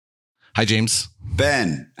Hi, James.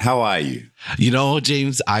 Ben, how are you?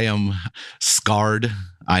 James, I am scarred.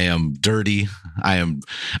 I am dirty. I am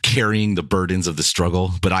carrying the burdens of the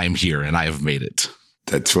struggle, but I am here and I have made it.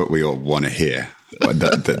 That's what we all want to hear.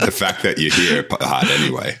 The fact that you're here hard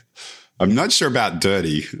anyway. I'm not sure about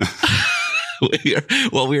dirty.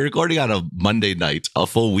 We're recording on a Monday night, a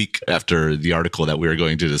full week after the article that we were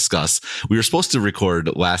going to discuss. We were supposed to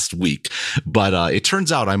record last week, but it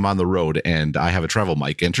turns out I'm on the road and I have a travel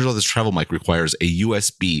mic. And it turns out this travel mic requires a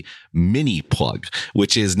USB mini plug,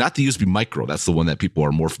 which is not the USB micro. That's the one that people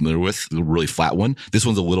are more familiar with, the really flat one. This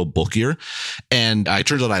one's a little bulkier. And it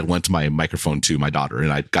turns out I lent my microphone to my daughter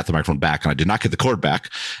and I got the microphone back and I did not get the cord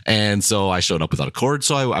back. And so I showed up without a cord.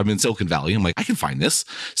 So I'm in Silicon Valley. I'm like, I can find this.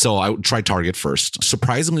 So I tried Target first.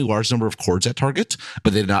 Surprisingly large number of cords at Target,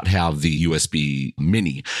 but they did not have the USB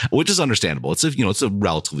mini, which is understandable. It's a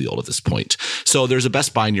relatively old at this point. So there's a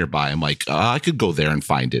Best Buy nearby. I'm like, I could go there and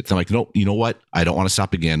find it. I'm like, no, you know what? I don't want to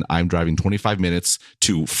stop again. I'm driving 25 minutes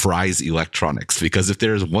to Fry's Electronics because if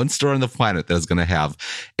there's one store on the planet that is going to have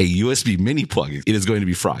a USB mini plug, it is going to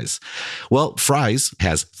be Fry's. Well, Fry's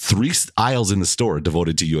has 3 aisles in the store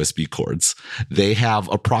devoted to USB cords. They have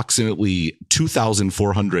approximately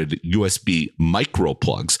 2,400 USB micro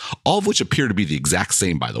plugs, all of which appear to be the exact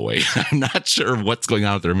same, by the way. I'm not sure what's going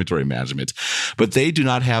on with their inventory management, but they do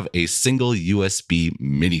not have a single USB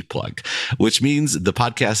mini plug, which means the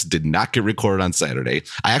podcast did not get recorded on Saturday.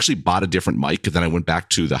 I actually bought a different mic. Then I went back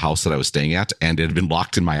to the house that I was staying at and it had been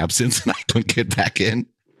locked in my absence and I couldn't get back in.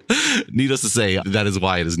 Needless to say, that is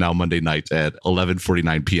why it is now Monday night at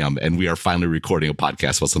 11:49 p.m. and we are finally recording a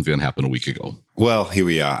podcast about something that happened a week ago. Well, here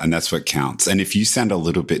we are, and that's what counts. And if you sound a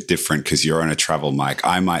little bit different because you're on a travel mic,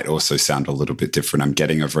 I might also sound a little bit different. I'm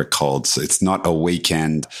getting over a cold, so it's not a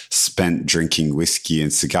weekend spent drinking whiskey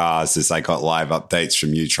and cigars as I got live updates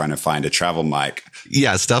from you trying to find a travel mic.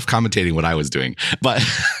 Yeah, stuff commentating what I was doing. But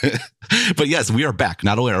but yes, we are back.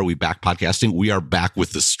 Not only are we back podcasting, we are back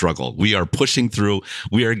with the struggle. We are pushing through.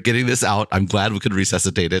 We are getting this out. I'm glad we could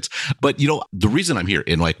resuscitate it. But, the reason I'm here,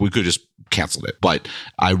 and we could just canceled it, but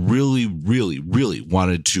I really, really, really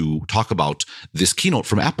wanted to talk about this keynote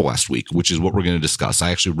from Apple last week, which is what we're going to discuss.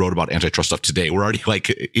 I actually wrote about antitrust stuff today. We're already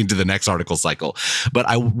into the next article cycle, but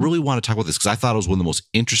I really want to talk about this because I thought it was one of the most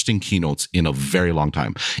interesting keynotes in a very long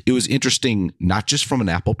time. It was interesting, not just from an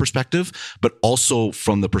Apple perspective, but also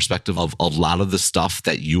from the perspective of a lot of the stuff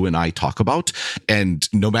that you and I talk about. And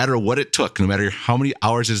no matter what it took, no matter how many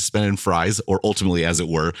hours it spent in Fry's or ultimately, as it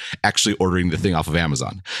were, actually ordering the thing off of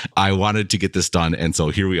Amazon, I wanted to get this done. And so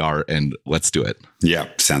here we are and let's do it. Yeah,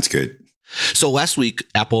 sounds good. So last week,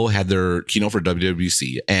 Apple had their keynote for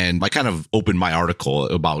WWDC, and I kind of opened my article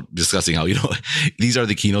about discussing how, these are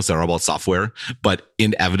the keynotes that are all about software, but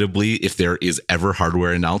inevitably, if there is ever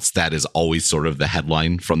hardware announced, that is always sort of the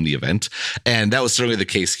headline from the event. And that was certainly the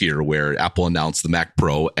case here, where Apple announced the Mac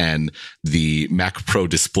Pro and the Mac Pro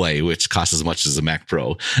display, which costs as much as a Mac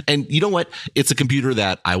Pro. And you know what? It's a computer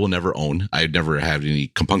that I will never own. I've never had any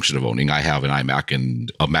compunction of owning. I have an iMac and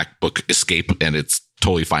a MacBook Escape, and it's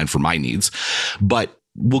totally fine for my needs. But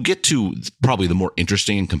we'll get to probably the more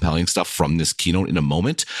interesting and compelling stuff from this keynote in a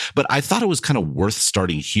moment. But I thought it was kind of worth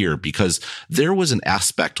starting here because there was an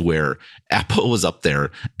aspect where Apple was up there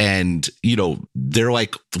and, they're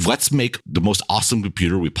like, let's make the most awesome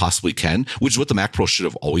computer we possibly can, which is what the Mac Pro should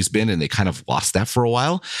have always been. And they kind of lost that for a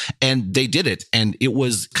while. And they did it. And it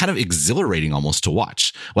was kind of exhilarating almost to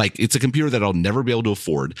watch. It's a computer that I'll never be able to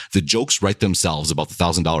afford. The jokes write themselves about the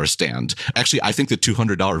 $1,000 stand. Actually, I think the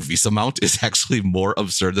 $200 Visa mount is actually more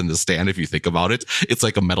absurd than the stand if you think about it. It's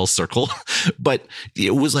like a metal circle. But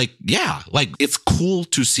it was it's cool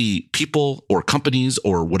to see people or companies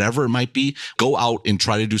or whatever it might be go out and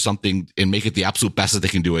try to do something and make it the absolute best that they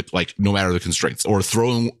can do it, no matter the constraints or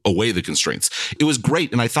throwing away the constraints. It was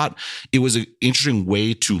great. And I thought it was an interesting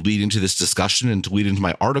way to lead into this discussion and to lead into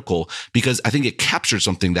my article because I think it captured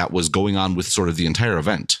something that was going on with sort of the entire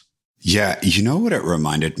event. Yeah, you know what it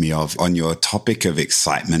reminded me of on your topic of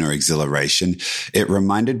excitement or exhilaration? It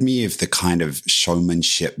reminded me of the kind of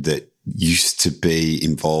showmanship that used to be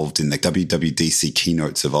involved in the WWDC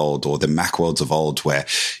keynotes of old or the Macworlds of old where,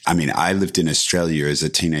 I lived in Australia as a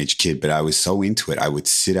teenage kid, but I was so into it. I would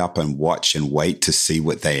sit up and watch and wait to see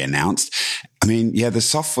what they announced. The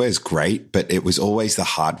software is great, but it was always the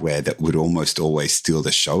hardware that would almost always steal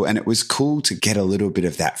the show. And it was cool to get a little bit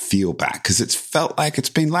of that feel back because it's felt like it's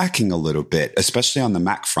been lacking a little bit, especially on the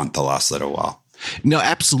Mac front the last little while. No,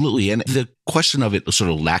 absolutely. And the question of it sort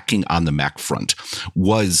of lacking on the Mac front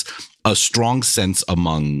was a strong sense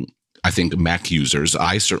among I think, Mac users,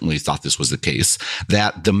 I certainly thought this was the case,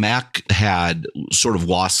 that the Mac had sort of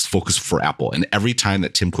lost focus for Apple. And every time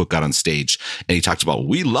that Tim Cook got on stage and he talked about,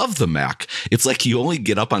 we love the Mac, it's like you only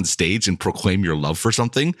get up on stage and proclaim your love for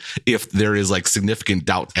something if there is like significant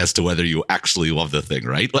doubt as to whether you actually love the thing,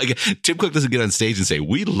 right? Like Tim Cook doesn't get on stage and say,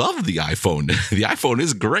 we love the iPhone. The iPhone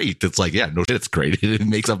is great. It's like, yeah, no shit, it's great. It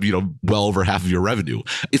makes up, well over half of your revenue.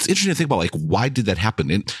 It's interesting to think about, like, why did that happen?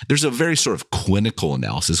 And there's a very sort of clinical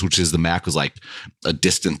analysis, which is the Mac was like a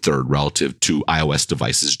distant third relative to iOS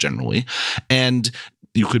devices generally. And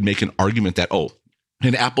you could make an argument that,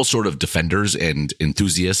 and Apple sort of defenders and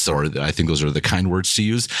enthusiasts, or I think those are the kind words to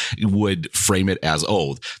use, would frame it as,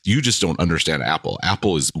 you just don't understand Apple.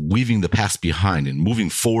 Apple is leaving the past behind and moving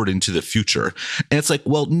forward into the future. And it's like,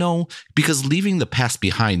 well, no, because leaving the past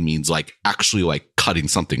behind means like actually like cutting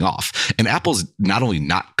something off. And Apple's not only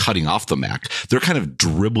not cutting off the Mac, they're kind of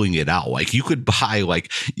dribbling it out. Like you could buy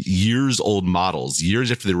like years old models,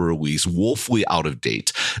 years after they were released, woefully out of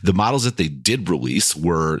date. The models that they did release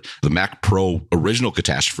were the Mac Pro original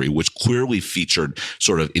catastrophe, which clearly featured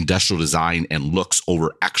sort of industrial design and looks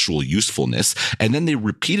over actual usefulness. And then they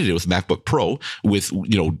repeated it with MacBook Pro with,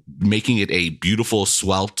 making it a beautiful,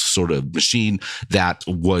 svelte sort of machine that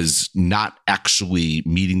was not actually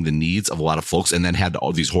meeting the needs of a lot of folks, and then had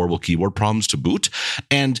all these horrible keyboard problems to boot.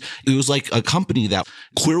 And it was like a company that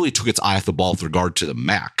clearly took its eye off the ball with regard to the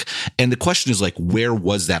Mac. And the question is like, where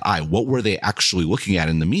was that eye? What were they actually looking at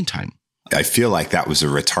in the meantime? I feel like that was a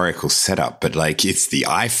rhetorical setup, but like it's the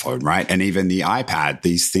iPhone, right? And even the iPad,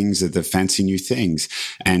 these things are the fancy new things.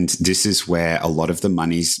 And this is where a lot of the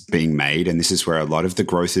money's being made. And this is where a lot of the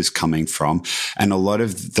growth is coming from. And a lot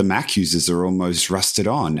of the Mac users are almost rusted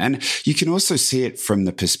on. And you can also see it from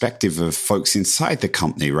the perspective of folks inside the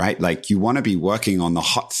company, right? Like you want to be working on the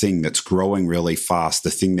hot thing that's growing really fast,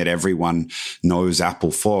 the thing that everyone knows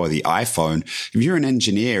Apple for, the iPhone. If you're an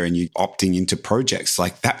engineer and you're opting into projects,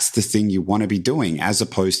 like that's the thing you want to be doing, as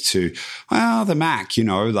opposed to, the Mac,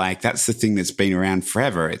 like that's the thing that's been around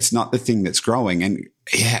forever. It's not the thing that's growing. And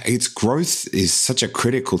yeah, its growth is such a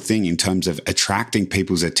critical thing in terms of attracting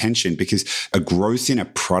people's attention, because a growth in a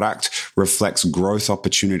product reflects growth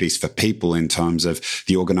opportunities for people in terms of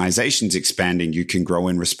the organization's expanding. You can grow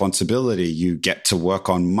in responsibility. You get to work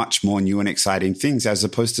on much more new and exciting things, as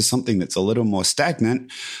opposed to something that's a little more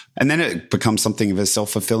stagnant. And then it becomes something of a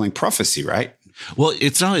self-fulfilling prophecy, right? Well,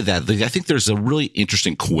 it's not only that. I think there's a really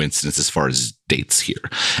interesting coincidence as far as dates here.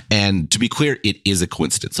 And to be clear, it is a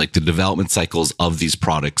coincidence. Like the development cycles of these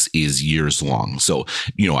products is years long. So,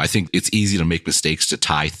 I think it's easy to make mistakes to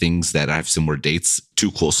tie things that have similar dates too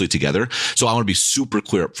closely together. So I want to be super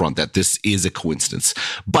clear up front that this is a coincidence,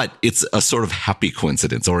 but it's a sort of happy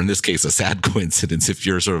coincidence, or in this case, a sad coincidence if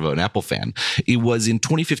you're sort of an Apple fan. It was in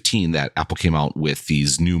 2015 that Apple came out with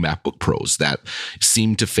these new MacBook Pros that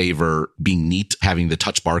seemed to favor being neat, having the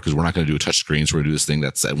touch bar, because we're not going to do a touch screen. So we're going to do this thing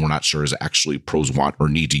that's we're not sure is actually pros want or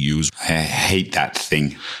need to use. I hate that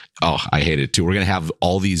thing. Oh, I hate it too. We're going to have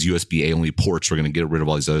all these USB-A only ports. We're going to get rid of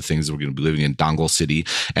all these other things. We're going to be living in Dongle City.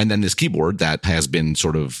 And then this keyboard that has been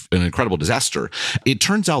sort of an incredible disaster. It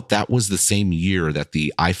turns out that was the same year that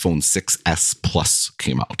the iPhone 6S Plus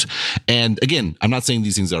came out. And again, I'm not saying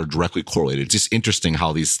these things are directly correlated. It's just interesting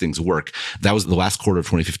how these things work. That was the last quarter of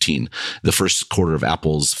 2015, the first quarter of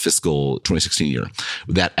Apple's fiscal 2016 year.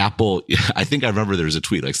 That Apple, I think I remember there was a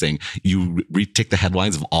tweet like saying, you take the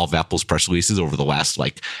headlines of all of Apple's press releases over the last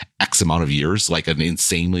like X amount of years, like an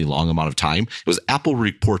insanely long amount of time. It was Apple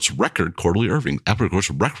reports record quarterly earnings. Apple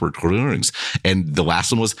reports record quarterly earnings. And the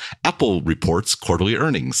last one was Apple reports quarterly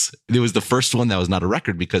earnings. It was the first one that was not a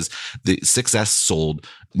record because the 6S sold,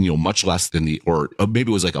 much less than or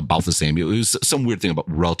maybe it was like about the same. It was some weird thing about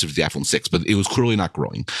relative to the iPhone 6, but it was clearly not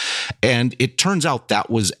growing. And it turns out that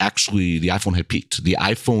was actually the iPhone had peaked. The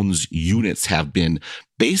iPhone's units have been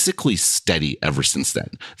basically steady ever since then.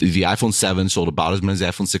 The iPhone 7 sold about as many as the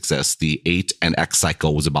iPhone 6S. The 8 and X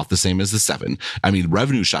cycle was about the same as the 7. I mean,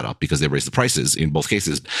 revenue shot up because they raised the prices in both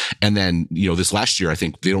cases. And then, this last year, I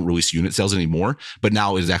think they don't release unit sales anymore, but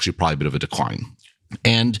now it is actually probably a bit of a decline.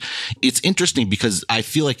 And it's interesting because I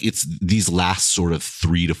feel like it's these last sort of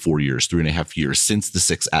 3.5 years since the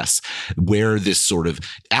 6S, where this sort of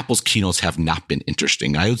Apple's keynotes have not been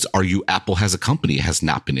interesting. I would argue Apple as a company has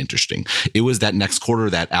not been interesting. It was that next quarter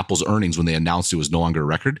that Apple's earnings, when they announced it was no longer a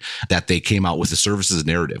record, that they came out with the services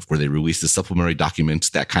narrative where they released a supplementary document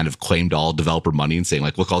that kind of claimed all developer money and saying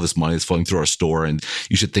like, look, all this money is flowing through our store and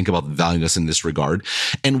you should think about valuing us in this regard.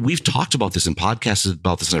 And we've talked about this in podcasts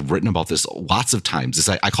about this, and I've written about this lots of times. times.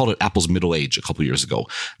 I called it Apple's middle age a couple of years ago.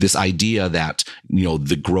 This idea that,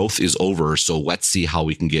 the growth is over. So let's see how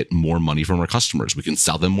we can get more money from our customers. We can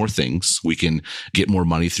sell them more things. We can get more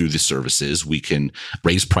money through the services. We can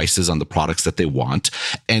raise prices on the products that they want.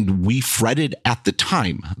 And we fretted at the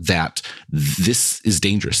time that this is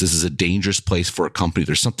dangerous. This is a dangerous place for a company.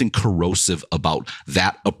 There's something corrosive about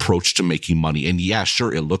that approach to making money. And yeah,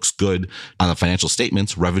 sure, it looks good on the financial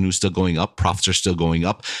statements. Revenue's still going up. Profits are still going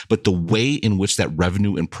up. But the way in which that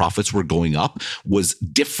revenue and profits were going up was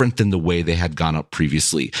different than the way they had gone up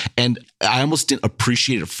previously. And I almost didn't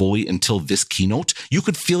appreciate it fully until this keynote. You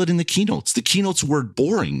could feel it in the keynotes. The keynotes were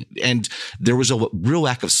boring, and there was a real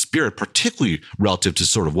lack of spirit, particularly relative to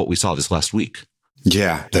sort of what we saw this last week.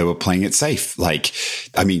 Yeah, they were playing it safe.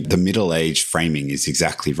 The middle age framing is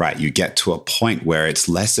exactly right. You get to a point where it's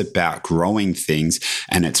less about growing things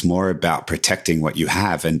and it's more about protecting what you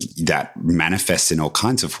have. And that manifests in all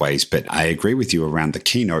kinds of ways. But I agree with you around the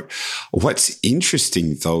keynote. What's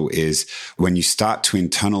interesting, though, is when you start to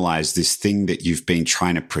internalize this thing that you've been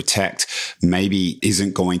trying to protect, maybe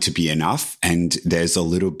isn't going to be enough. And there's a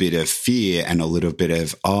little bit of fear and a little bit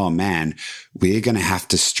of, oh man, we're going to have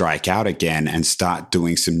to strike out again and start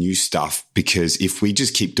doing some new stuff, because if we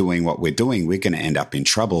just keep doing what we're doing, we're going to end up in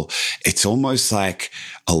trouble. It's almost like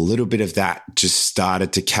a little bit of that just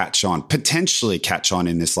started to potentially catch on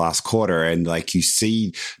in this last quarter. And you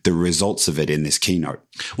see the results of it in this keynote.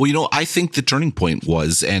 Well, I think the turning point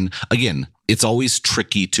was, and again, it's always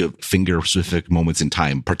tricky to finger specific moments in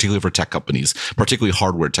time, particularly for tech companies, particularly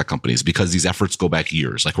hardware tech companies, because these efforts go back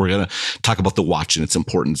years. We're going to talk about the watch and its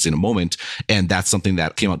importance in a moment. And that's something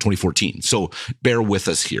that came out in 2014. So bear with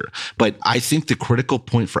us here. But I think the critical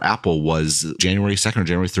point for Apple was January 2nd or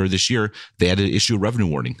January 3rd this year, they had to issue a revenue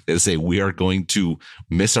warning. They had to say, we are going to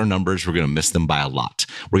miss our numbers. We're going to miss them by a lot.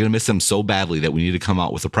 We're going to miss them so badly that we need to come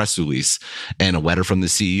out with a press release and a letter from the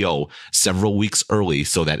CEO several weeks early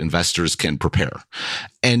so that investors can prepare.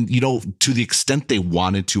 And, to the extent they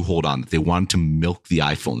wanted to hold on, that they wanted to milk the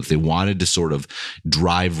iPhone, that they wanted to sort of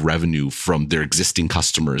drive revenue from their existing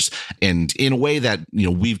customers. And in a way that,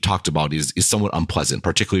 we've talked about is somewhat unpleasant,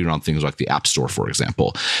 particularly around things like the App Store, for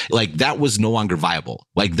example. That was no longer viable.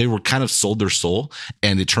 They were kind of sold their soul.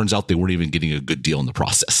 And it turns out they weren't even getting a good deal in the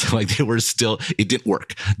process. It didn't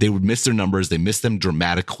work. They would miss their numbers. They missed them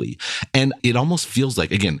dramatically. And it almost feels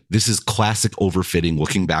like, again, this is classic overfitting,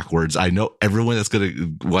 looking backwards. I know everyone that's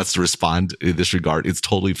wants to respond in this regard. It's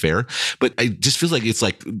totally fair. But it just feels like it's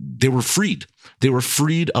like they were freed. They were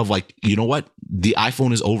freed of you know what? The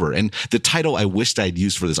iPhone is over. And the title I wished I'd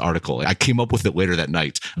used for this article, I came up with it later that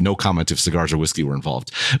night. No comment if cigars or whiskey were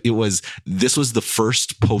involved. This was the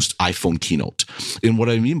first post iPhone keynote. And what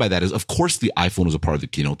I mean by that is, of course, the iPhone was a part of the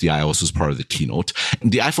keynote. The iOS was part of the keynote.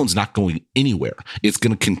 And the iPhone's not going anywhere. It's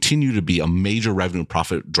going to continue to be a major revenue and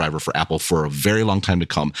profit driver for Apple for a very long time to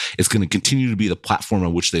come. It's going to continue to be the platform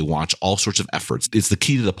on which they launch all sorts of efforts. It's the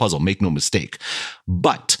key to the puzzle. Make no mistake.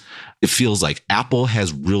 But it feels like Apple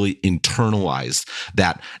has really internalized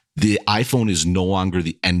that the iPhone is no longer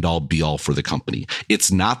the end all be all for the company.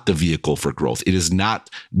 It's not the vehicle for growth. It is not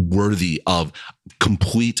worthy of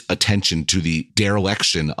complete attention to the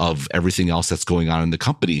dereliction of everything else that's going on in the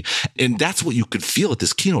company. And that's what you could feel at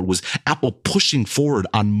this keynote was Apple pushing forward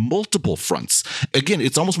on multiple fronts. Again,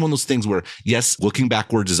 it's almost one of those things where, yes, looking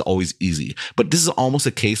backwards is always easy, but this is almost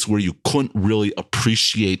a case where you couldn't really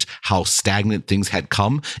appreciate how stagnant things had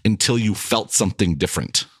come until you felt something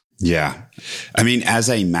different. Yeah. As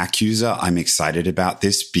a Mac user, I'm excited about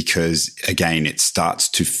this because, again, it starts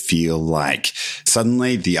to feel like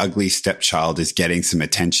suddenly the ugly stepchild is getting some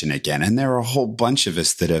attention again. And there are a whole bunch of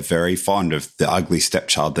us that are very fond of the ugly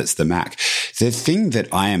stepchild that's the Mac. The thing that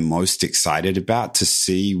I am most excited about to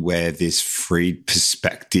see where this freed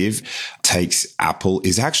perspective takes Apple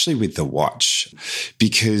is actually with the watch,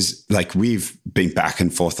 because we've been back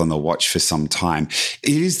and forth on the watch for some time.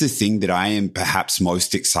 It is the thing that I am perhaps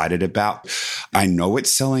most excited about. I know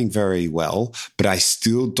it's selling very well, but I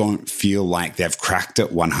still don't feel like they've cracked it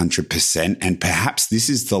 100%. And perhaps this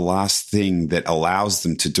is the last thing that allows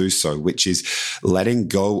them to do so, which is letting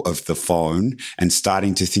go of the phone and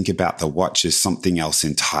starting to think about the watch as something else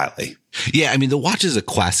entirely. Yeah, the watch is a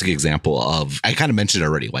classic example of, I kind of mentioned it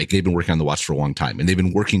already, they've been working on the watch for a long time and they've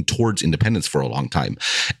been working towards independence for a long time.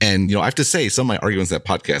 And, I have to say some of my arguments in that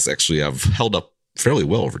podcast actually have held up fairly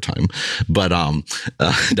well over time. But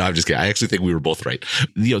no, I'm just kidding. I actually think we were both right.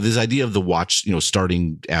 This idea of the watch,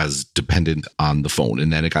 starting as dependent on the phone,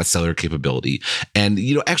 and then it got cellular capability. And,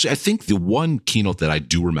 actually, I think the one keynote that I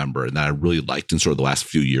do remember and that I really liked in sort of the last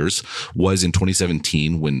few years was in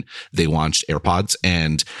 2017 when they launched AirPods,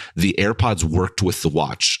 and the AirPods worked with the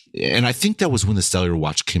watch. And I think that was when the cellular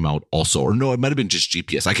watch came out also, or no, it might have been just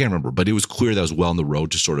GPS. I can't remember, but it was clear that was well on the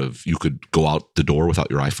road to sort of, you could go out the door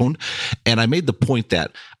without your iPhone. And I made the point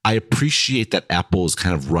that I appreciate that Apple is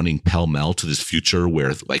kind of running pell-mell to this future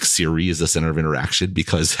where like Siri is the center of interaction,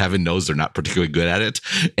 because heaven knows they're not particularly good at it.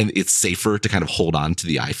 And it's safer to kind of hold on to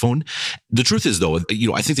the iPhone. The truth is, though,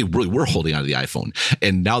 I think they really were holding on to the iPhone,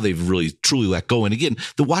 and now they've really truly let go. And again,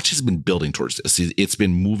 the watch has been building towards this. It's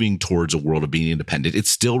been moving towards a world of being independent. It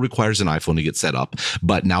still requires an iPhone to get set up,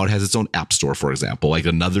 but now it has its own app store, for example, like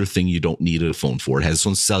another thing you don't need a phone for. It has its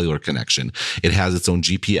own cellular connection. It has its own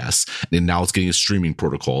GPS, and now it's getting a streaming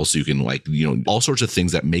protocol. So you can all sorts of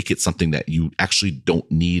things that make it something that you actually don't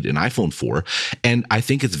need an iPhone for. And I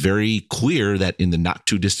think it's very clear that in the not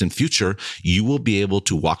too distant future, you will be able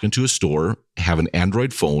to walk into a store, have an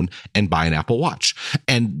Android phone, and buy an Apple Watch.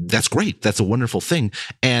 And that's great. That's a wonderful thing.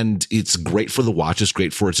 And it's great for the watch. It's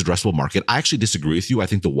great for its addressable market. I actually disagree with you. I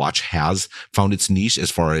think the watch has found its niche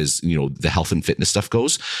as far as, the health and fitness stuff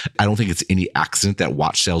goes. I don't think it's any accident that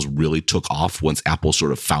watch sales really took off once Apple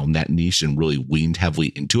sort of found that niche and really leaned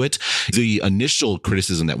heavily into it. The initial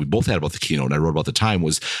criticism that we both had about the keynote, and I wrote about the time,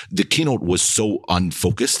 was the keynote was so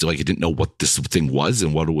unfocused. Like, it didn't know what this thing was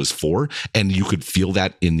and what it was for. And you could feel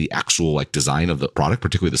that in the actual design of the product,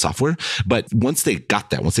 particularly the software. But once they got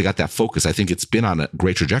that focus, I think it's been on a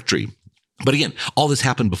great trajectory. But again, all this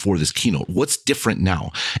happened before this keynote. What's different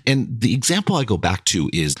now? And the example I go back to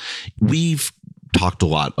is we've talked a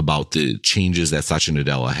lot about the changes that Satya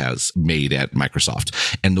Nadella has made at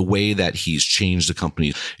Microsoft and the way that he's changed the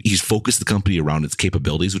company. He's focused the company around its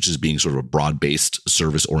capabilities, which is being sort of a broad-based,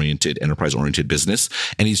 service-oriented, enterprise-oriented business.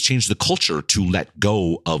 And he's changed the culture to let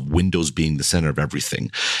go of Windows being the center of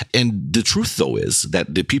everything. And the truth, though, is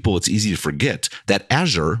that the people, it's easy to forget that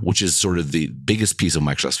Azure, which is sort of the biggest piece of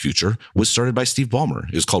Microsoft's future, was started by Steve Ballmer.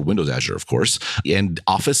 It was called Windows Azure, of course. And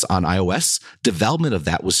Office on iOS, development of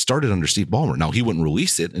that was started under Steve Ballmer. Now, he wouldn't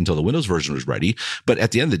release it until the Windows version was ready. But at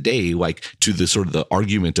the end of the day, to the sort of the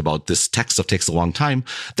argument about this tech stuff takes a long time,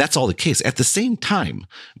 that's all the case. At the same time,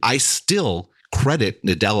 I still credit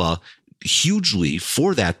Nadella hugely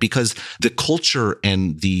for that, because the culture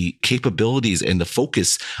and the capabilities and the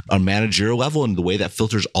focus on managerial level and the way that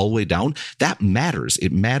filters all the way down, that matters.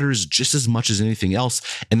 It matters just as much as anything else.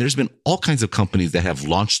 And there's been all kinds of companies that have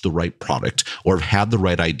launched the right product or have had the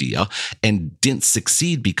right idea and didn't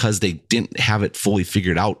succeed because they didn't have it fully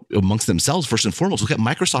figured out amongst themselves. First and foremost, look at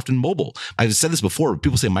Microsoft and mobile. I've said this before.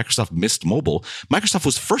 People say Microsoft missed mobile. Microsoft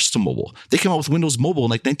was first to mobile. They came out with Windows Mobile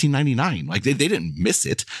in 1999. They didn't miss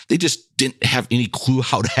it. They just didn't have any clue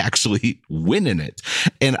how to actually win in it.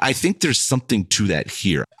 And I think there's something to that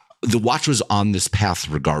here. The watch was on this path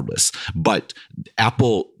regardless, but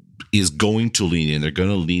Apple is going to lean in. They're going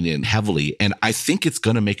to lean in heavily. And I think it's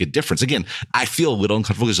going to make a difference. Again, I feel a little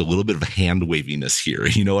uncomfortable. There's a little bit of hand waviness here.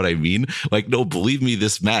 You know what I mean? No, believe me,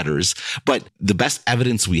 this matters. But the best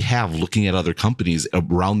evidence we have looking at other companies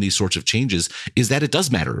around these sorts of changes is that it does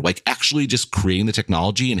matter. Actually just creating the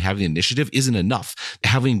technology and having the initiative isn't enough.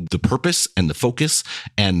 Having the purpose and the focus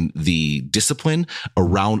and the discipline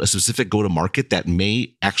around a specific go-to-market that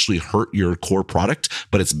may actually hurt your core product,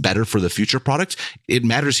 but it's better for the future product, it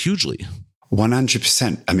matters hugely.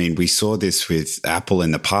 100%. I mean, we saw this with Apple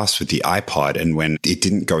in the past with the iPod, and when it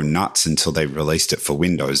didn't go nuts until they released it for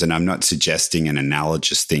Windows. And I'm not suggesting an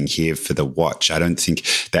analogous thing here for the watch. I don't think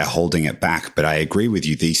they're holding it back, but I agree with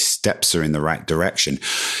you. These steps are in the right direction.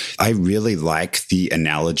 I really like the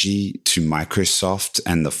analogy to Microsoft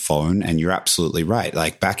and the phone. And you're absolutely right.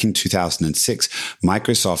 Back in 2006,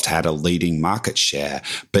 Microsoft had a leading market share,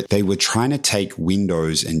 but they were trying to take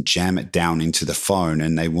Windows and jam it down into the phone,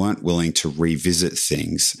 and they weren't willing to revisit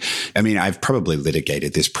things. I mean, I've probably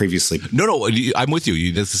litigated this previously. No, I'm with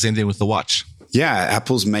you. That's the same thing with the watch. Yeah,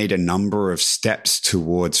 Apple's made a number of steps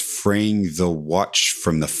towards freeing the watch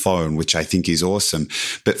from the phone, which I think is awesome.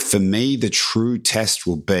 But for me, the true test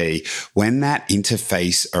will be when that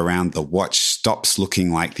interface around the watch stops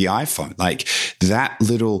looking like the iPhone. That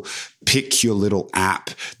little pick your little app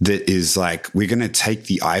that is we're going to take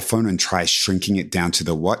the iPhone and try shrinking it down to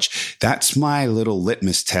the watch. That's my little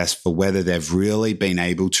litmus test for whether they've really been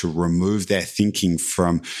able to remove their thinking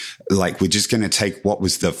from we're just going to take what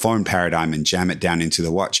was the phone paradigm and jam it down into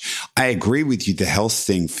the watch. I agree with you. The health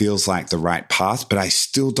thing feels like the right path, but I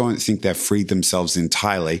still don't think they've freed themselves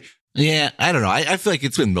entirely. Yeah, I don't know. I feel like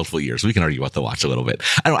it's been multiple years. We can argue about the watch a little bit.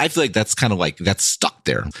 I don't know. I feel like that's kind of like that's stuck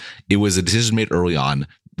there. It was a decision made early on.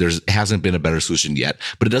 There hasn't been a better solution yet,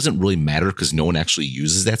 but it doesn't really matter because no one actually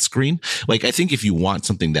uses that screen. Like, I think if you want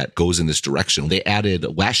something that goes in this direction, they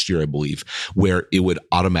added last year, I believe, where it would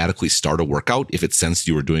automatically start a workout if it sensed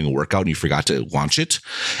you were doing a workout and you forgot to launch it.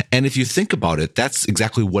 And if you think about it, that's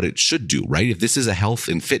exactly what it should do, right? If this is a health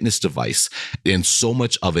and fitness device and so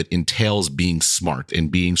much of it entails being smart and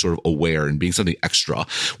being sort of aware and being something extra,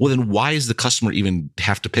 well, then why does the customer even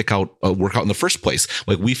have to pick out a workout in the first place?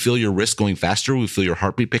 Like, we feel your wrist going faster. We feel your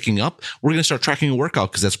heartbeat picking up. We're going to start tracking a workout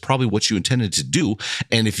because that's probably what you intended to do.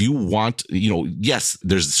 And if you want, yes,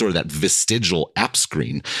 there's sort of that vestigial app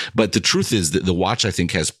screen, but the truth is that the watch, I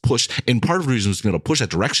think, has pushed, and part of the reason it's been able to push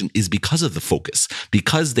that direction is because of the focus,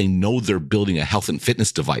 because they know they're building a health and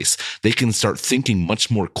fitness device. They can start thinking much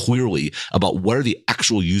more clearly about what are the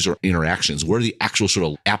actual user interactions, what are the actual sort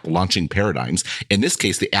of app launching paradigms. In this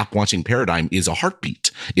case, the app launching paradigm is a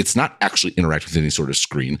heartbeat. It's not actually interact with any sort of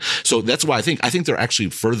screen. So that's why I think they're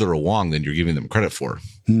actually further along than you're giving them credit for.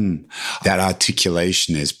 That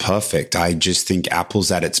articulation is perfect. I just think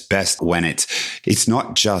Apple's at its best when it's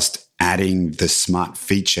not just adding the smart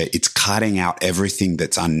feature, it's cutting out everything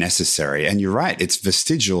that's unnecessary. And you're right, it's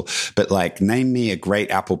vestigial, but like, name me a great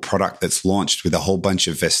Apple product that's launched with a whole bunch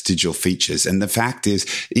of vestigial features. And the fact is,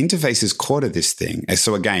 interface is core to this thing. And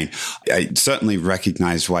so again, I certainly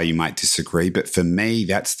recognize why you might disagree, but for me,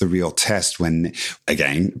 that's the real test when,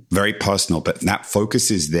 again, very personal, but that focus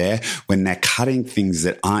is there when they're cutting things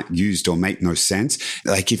that aren't used or make no sense.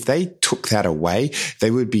 Like, if they took that away, they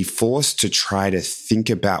would be forced to try to think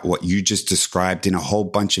about what you just described in a whole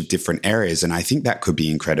bunch of different areas. And I think that could be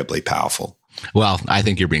incredibly powerful. Well, I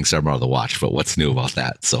think you're being stubborn on the watch, but what's new about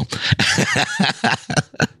that? So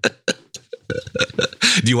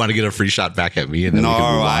do you want to get a free shot back at me? And then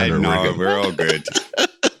we're all good.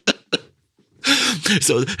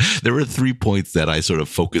 So there were 3 points that I sort of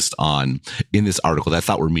focused on in this article that I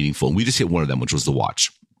thought were meaningful. And we just hit one of them, which was the watch.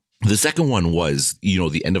 The second one was,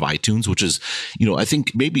 the end of iTunes, which is, I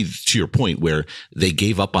think maybe to your point where they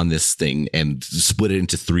gave up on this thing and split it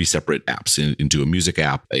into 3 separate apps, into a music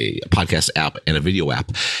app, a podcast app, and a video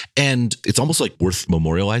app. And it's almost like worth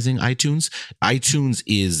memorializing iTunes. iTunes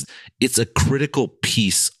it's a critical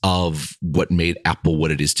piece of what made Apple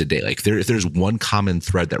what it is today. Like, if there's one common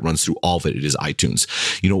thread that runs through all of it, it is iTunes.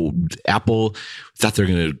 Apple thought they're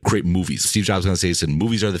going to create movies. Steve Jobs was going to say,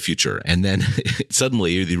 movies are the future. And then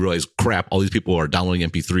suddenly they realized, crap, all these people are downloading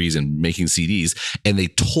MP3s and making CDs. And they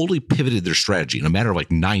totally pivoted their strategy in a matter of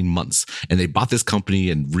like 9 months. And they bought this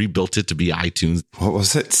company and rebuilt it to be iTunes. What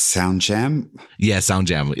was it? SoundJam? Yeah,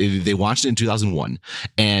 SoundJam. They launched it in 2001.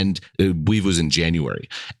 And I believe it was in January.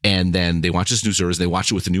 And then they launched this new service. They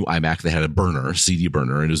launched it with a new iMac that had a burner, CD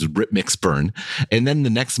burner, and it was a rip mix burn. And then the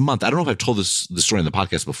next month, I don't know if I've told the story on the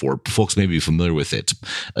podcast before. Folks may be familiar with it.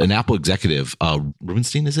 An Apple executive,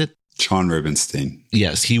 Rubinstein, is it? John Rubinstein.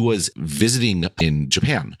 Yes, he was visiting in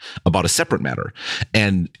Japan about a separate matter.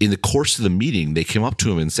 And in the course of the meeting, they came up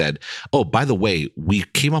to him and said, oh, by the way, we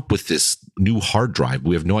came up with this new hard drive.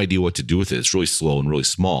 We have no idea what to do with it. It's really slow and really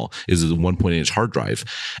small. It's a 1.8-inch hard drive.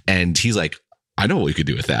 And he's like, I know what we could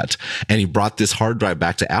do with that. And he brought this hard drive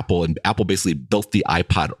back to Apple, and Apple basically built the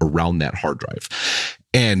iPod around that hard drive.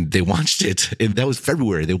 And they launched it, and that was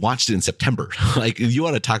February. They launched it in September. Like, you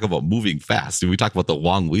want to talk about moving fast. And we talk about the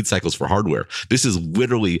long lead cycles for hardware. This is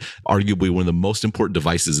literally arguably one of the most important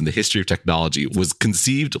devices in the history of technology. It was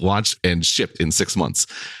conceived, launched, and shipped in 6 months.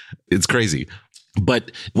 It's crazy.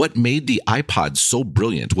 But what made the iPod so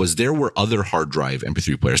brilliant was there were other hard drive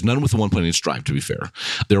MP3 players, none with a 1.8-inch drive, to be fair.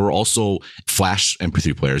 There were also flash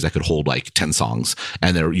MP3 players that could hold like 10 songs,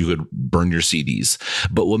 and there you could burn your CDs.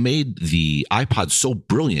 But what made the iPod so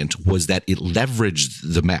brilliant was that it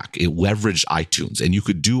leveraged the Mac. It leveraged iTunes, and you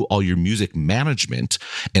could do all your music management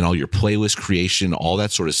and all your playlist creation, all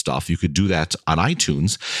that sort of stuff. You could do that on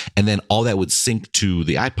iTunes, and then all that would sync to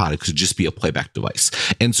the iPod. It could just be a playback device.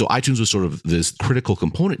 And so iTunes was sort of this critical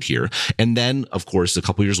component here. And then, of course, a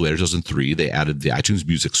couple years later, 2003, they added the iTunes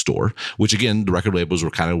Music Store, which again, the record labels were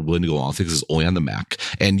kind of willing to go along with because it's only on the Mac.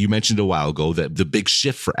 And you mentioned a while ago that the big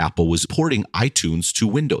shift for Apple was porting iTunes to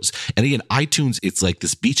Windows. And again, iTunes, it's like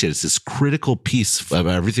this beachhead. It's this critical piece of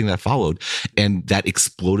everything that followed, and that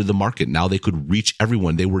exploded the market. Now they could reach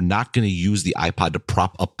everyone. They were not going to use the iPod to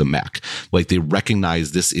prop up the Mac. Like, they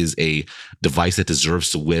recognized this is a device that deserves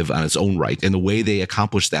to live on its own right. And the way they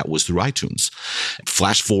accomplished that was through iTunes.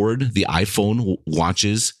 Flash forward, the iPhone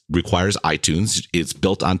launches requires iTunes. It's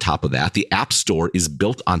built on top of that. The App Store is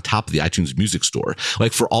built on top of the iTunes Music Store.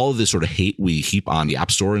 Like, for all of this sort of hate we heap on the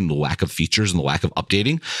App Store and the lack of features and the lack of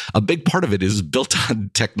updating, a big part of it is built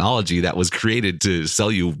on technology that was created to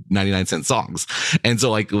sell you 99-cent songs. And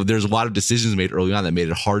so, like, there's a lot of decisions made early on that made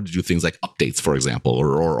it hard to do things like updates, for example,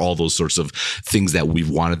 or all those sorts of things that we've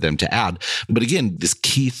wanted them to add. But again, this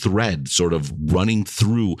key thread sort of running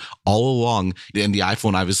through all along, and the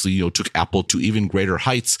iPhone obviously, took Apple to even greater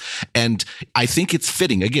heights. And I think it's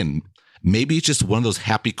fitting. Again, maybe it's just one of those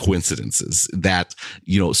happy coincidences that,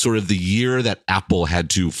 sort of the year that Apple had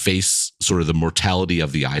to face sort of the mortality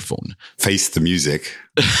of the iPhone. Face the music.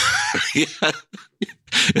 Yeah.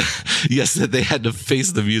 Yes, that they had to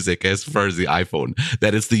face the music as far as the iPhone,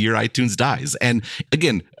 that it's the year iTunes dies. And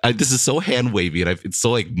again, this is so hand wavy and it's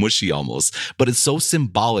so like mushy almost, but it's so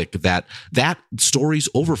symbolic that story's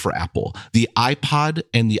over for Apple. The iPod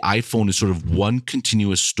and the iPhone is sort of one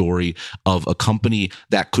continuous story of a company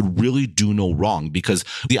that could really do no wrong, because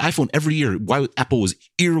the iPhone every year, why Apple was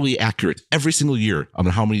eerily accurate every single year on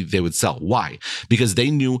how many they would sell. Why? Because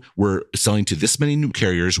they knew we're selling to this many new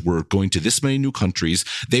carriers, we're going to this many new countries.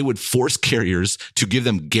 They would force carriers to give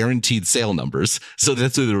them guaranteed sale numbers. So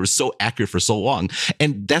that's why they were so accurate for so long.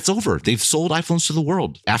 And that's over. They've sold iPhones to the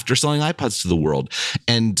world after selling iPods to the world.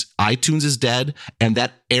 And iTunes is dead. And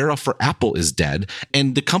that era for Apple is dead.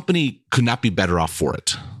 And the company could not be better off for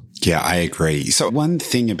it. Yeah, I agree. So one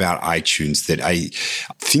thing about iTunes that I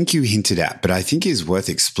think you hinted at, but I think is worth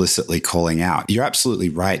explicitly calling out. You're absolutely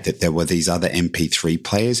right that there were these other MP3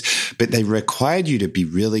 players, but they required you to be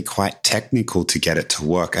really quite technical to get it to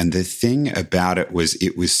work. And the thing about it was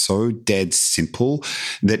so dead simple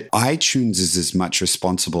that iTunes is as much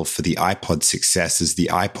responsible for the iPod success as the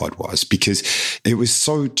iPod was, because it was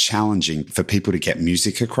so challenging for people to get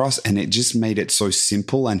music across, and it just made it so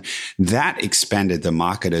simple. And that expanded the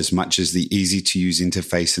market as much as the easy to use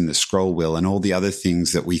interface and the scroll wheel and all the other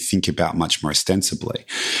things that we think about much more ostensibly.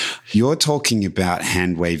 You're talking about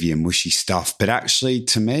hand wavy and mushy stuff, but actually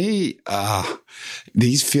to me,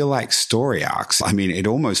 these feel like story arcs. I mean, it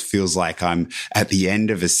almost feels like I'm at the end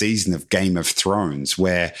of a season of Game of Thrones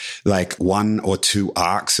where like one or two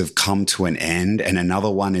arcs have come to an end and another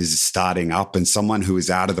one is starting up and someone who is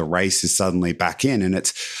out of the race is suddenly back in.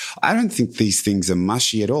 And I don't think these things are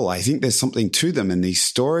mushy at all. I think there's something to them, and these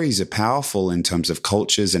stories are powerful in terms of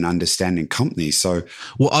cultures and understanding companies. So,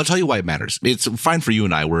 well, I'll tell you why it matters. It's fine for you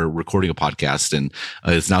and I. We're recording a podcast and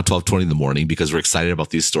it's now 12:20 in the morning because we're excited about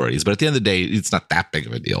these stories. But at the end of the day, it's not that big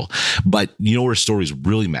of a deal. But you know where stories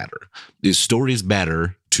really matter? These stories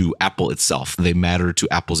matter to Apple itself. They matter to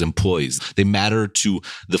Apple's employees. They matter to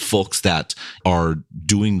the folks that are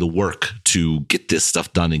doing the work to get this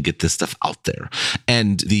stuff done and get this stuff out there.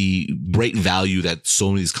 And the great value that so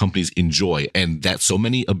many of these companies enjoy, and that so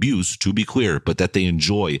many abuse, to be clear, but that they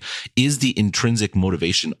enjoy, is the intrinsic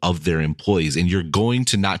motivation of their employees. And you're going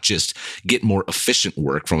to not just get more efficient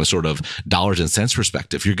work from a sort of dollars and cents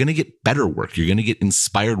perspective. You're going to get better work. You're going to get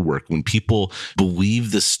inspired work when people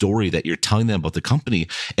believe the story that you're telling them about the company.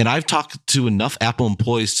 And I've talked to enough Apple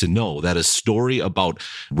employees to know that a story about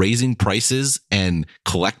raising prices and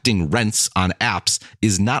collecting rents on apps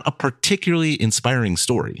is not a particularly inspiring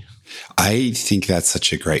story. I think that's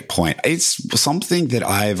such a great point. It's something that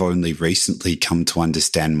I've only recently come to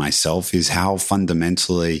understand myself, is how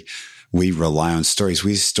fundamentally we rely on stories.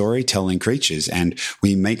 We're storytelling creatures and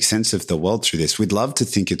we make sense of the world through this. We'd love to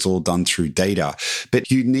think it's all done through data,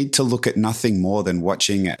 but you need to look at nothing more than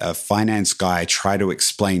watching a finance guy try to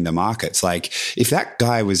explain the markets. Like, if that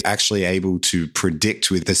guy was actually able to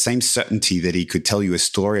predict with the same certainty that he could tell you a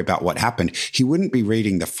story about what happened, he wouldn't be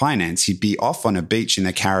reading the finance. He'd be off on a beach in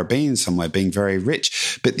the Caribbean somewhere being very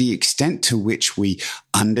rich. But the extent to which we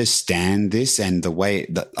understand this and the way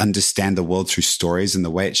that understand the world through stories and the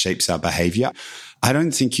way it shapes our behavior, I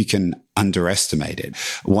don't think you can underestimate it.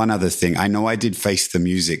 One other thing, I know I did face the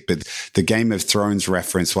music, but the Game of Thrones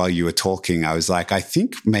reference while you were talking, I was like, I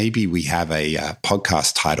think maybe we have a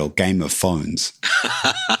podcast title, Game of Phones.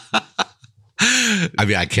 I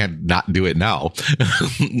mean, I can't not do it now.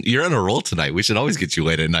 You're on a roll tonight. We should always get you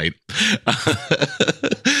late at night.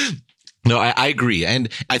 No, I agree. And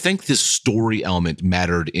I think this story element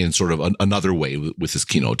mattered in sort of another way with this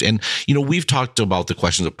keynote. And, we've talked about the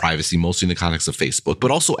questions of privacy, mostly in the context of Facebook,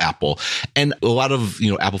 but also Apple. And a lot of,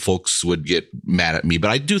 Apple folks would get mad at me,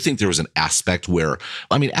 but I do think there was an aspect where,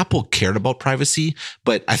 Apple cared about privacy,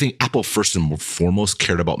 but I think Apple first and foremost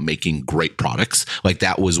cared about making great products. Like,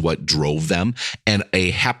 that was what drove them. And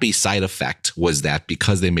a happy side effect was that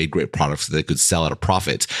because they made great products that they could sell at a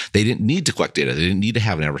profit, they didn't need to collect data. They didn't need to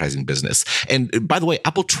have an advertising business. this. And by the way,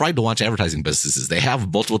 Apple tried to launch advertising businesses. They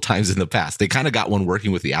have multiple times in the past. They kind of got one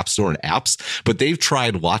working with the App Store and apps, but they've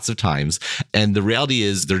tried lots of times. And the reality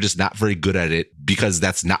is they're just not very good at it because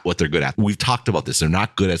that's not what they're good at. We've talked about this. They're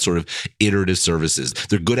not good at sort of iterative services.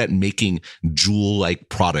 They're good at making jewel-like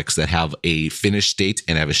products that have a finished date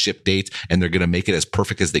and have a ship date, and they're going to make it as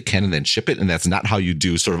perfect as they can and then ship it. And that's not how you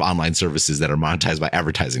do sort of online services that are monetized by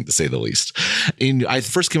advertising, to say the least. And I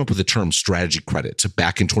first came up with the term strategy credit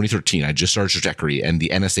back in 2013. I just started Trajectory, and the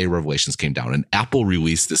NSA revelations came down, and Apple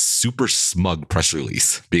released this super smug press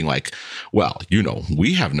release being like, well,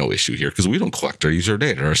 we have no issue here because we don't collect our user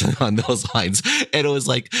data or something on those lines. And it was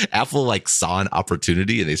like Apple saw an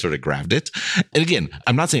opportunity and they sort of grabbed it. And again,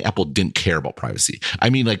 I'm not saying Apple didn't care about privacy. I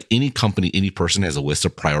mean, like any company, any person has a list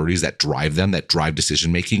of priorities that drive them, that drive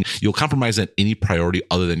decision making. You'll compromise on any priority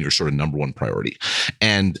other than your sort of number one priority.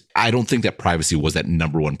 And I don't think that privacy was that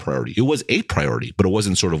number one priority. It was a priority, but it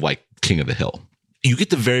wasn't sort of like king of the hill. You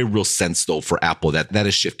get the very real sense, though, for Apple that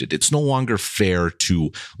has shifted. It's no longer fair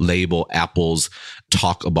to label Apple's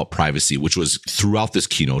talk about privacy, which was throughout this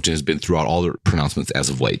keynote and has been throughout all their pronouncements as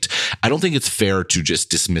of late. I don't think it's fair to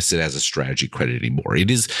just dismiss it as a strategy credit anymore.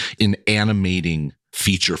 It is an animating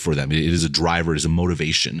feature for them. It is a driver, it is a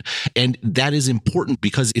motivation. And that is important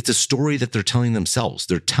because it's a story that they're telling themselves.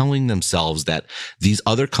 They're telling themselves that these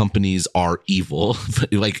other companies are evil,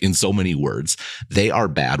 like in so many words. They are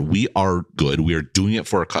bad. We are good. We are doing it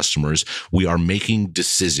for our customers. We are making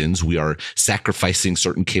decisions. We are sacrificing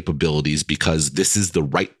certain capabilities because this is the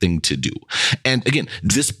right thing to do. And again,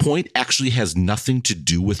 this point actually has nothing to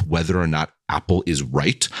do with whether or not Apple is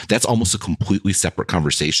right. That's almost a completely separate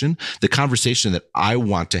conversation. The conversation that I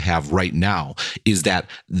want to have right now is that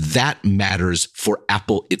matters for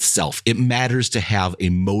Apple itself. It matters to have a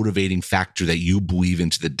motivating factor that you believe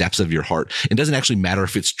into the depths of your heart. It doesn't actually matter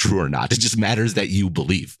if it's true or not. It just matters that you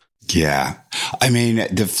believe. Yeah. I mean,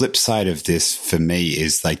 the flip side of this for me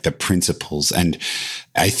is like the principles. And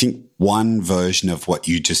I think one version of what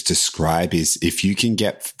you just described is if you can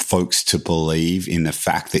get folks to believe in the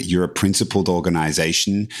fact that you're a principled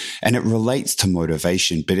organization, and it relates to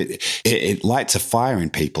motivation, but it lights a fire in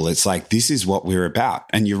people. It's like, this is what we're about.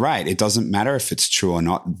 And you're right. It doesn't matter if it's true or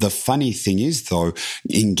not. The funny thing is, though,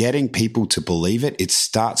 in getting people to believe it, it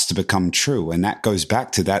starts to become true. And that goes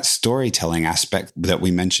back to that storytelling aspect that we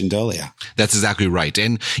mentioned earlier. That's exactly right.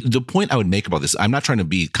 And the point I would make about this, I'm not trying to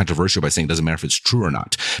be controversial by saying it doesn't matter if it's true or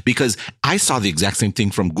not, because I saw the exact same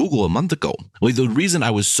thing from Google a month ago. Like, the reason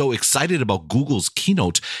I was so excited about Google's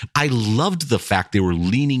keynote, I loved the fact they were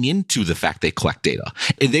leaning into the fact they collect data.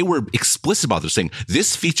 And they were explicit about it, saying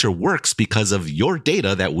this feature works because of your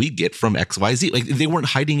data that we get from XYZ. Like, they weren't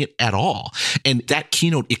hiding it at all. And that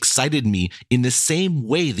keynote excited me in the same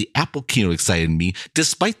way the Apple keynote excited me,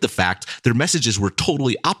 despite the fact their messages were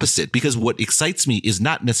totally opposite. Because what excites me is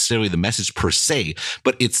not necessarily the message per se,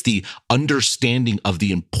 but it's the understanding of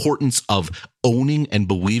the importance of owning and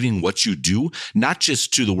believing what you do, not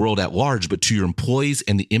just to the world at large, but to your employees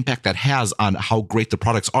and the impact that has on how great the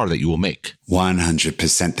products are that you will make.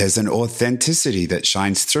 100%. There's an authenticity that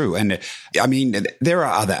shines through. And I mean, there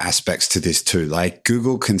are other aspects to this too. Like,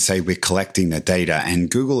 Google can say we're collecting the data,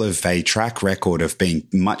 and Google have a track record of being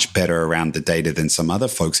much better around the data than some other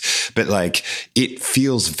folks. But like, it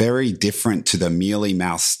feels very different to the mealy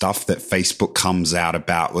mouth stuff that Facebook comes out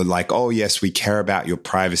about. We're like, oh yes, we care about your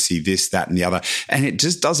privacy, this, that, and the other. And it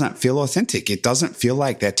just doesn't feel authentic. It doesn't feel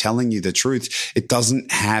like they're telling you the truth. It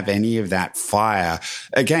doesn't have any of that fire.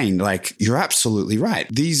 Again, like, you're absolutely right.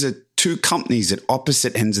 These are two companies at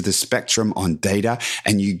opposite ends of the spectrum on data,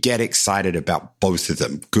 and you get excited about both of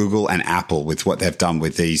them, Google and Apple, with what they've done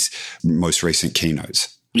with these most recent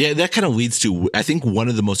keynotes. Yeah, that kind of leads to, I think, one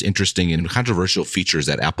of the most interesting and controversial features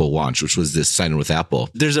that Apple launched, which was this sign in with Apple.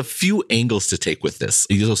 There's a few angles to take with this.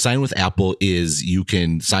 So sign in with Apple is you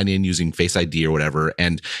can sign in using Face ID or whatever,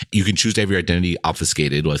 and you can choose to have your identity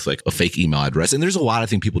obfuscated with like a fake email address. And there's a lot of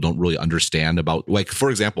things people don't really understand about, like, for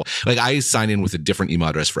example, like I sign in with a different email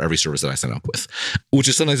address for every service that I sign up with, which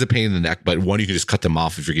is sometimes a pain in the neck. But one, you can just cut them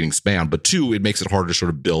off if you're getting spam. But two, it makes it harder to sort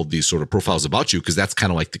of build these sort of profiles about you, because that's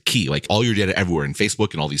kind of like the key. Like, all your data everywhere in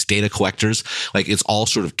Facebook and all these data collectors, like, it's all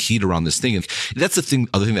sort of keyed around this thing. And that's the thing,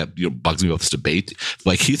 other thing that, you know, bugs me about this debate.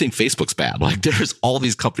 Like, you think Facebook's bad. Like, there's all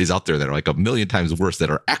these companies out there that are like a million times worse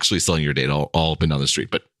that are actually selling your data all up and down the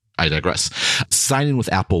street. But I digress. sign in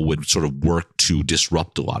with Apple would sort of work to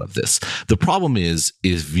disrupt a lot of this. The problem is,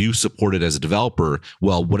 if you support it as a developer,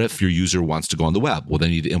 well, what if your user wants to go on the web? Well, then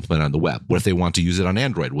you need to implement it on the web. What if they want to use it on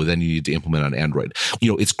Android? Well, then you need to implement it on Android.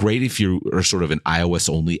 It's great if you are sort of an iOS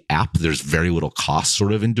only app. There's very little cost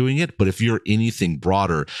sort of in doing it. But if you're anything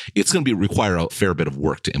broader, it's going to require a fair bit of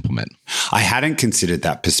work to implement. I hadn't considered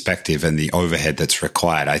that perspective and the overhead that's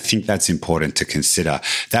required. I think that's important to consider.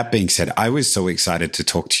 That being said, I was so excited to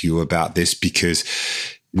talk to you about this because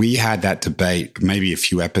we had that debate maybe a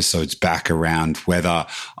few episodes back around whether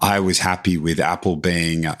I was happy with Apple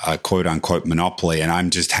being a quote unquote monopoly, and I'm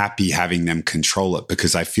just happy having them control it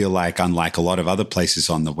because I feel like, unlike a lot of other places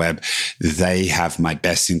on the web, they have my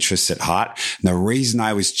best interests at heart. And the reason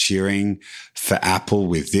I was cheering for Apple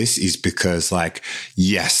with this is because,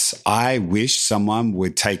 yes, I wish someone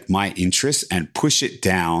would take my interest and push it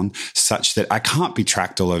down such that I can't be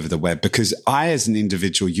tracked all over the web, because I, as an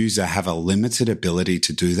individual user, have a limited ability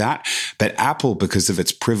to do that. But Apple, because of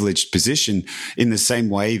its privileged position, in the same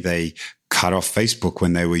way they cut off Facebook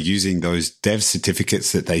when they were using those dev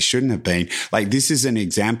certificates that they shouldn't have been. This is an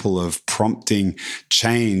example of prompting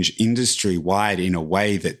change industry-wide in a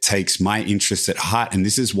way that takes my interests at heart. And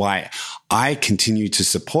this is why I continue to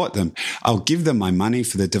support them. I'll give them my money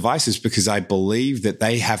for the devices because I believe that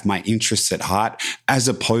they have my interests at heart, as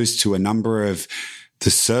opposed to a number of the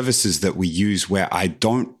services that we use where I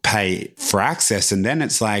don't pay for access. And then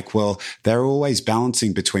it's they're always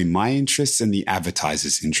balancing between my interests and the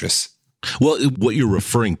advertiser's interests. Well, what you're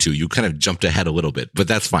referring to, you kind of jumped ahead a little bit, but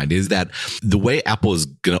that's fine, is that the way Apple is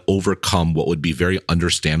going to overcome what would be very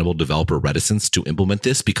understandable developer reticence to implement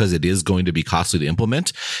this, because it is going to be costly to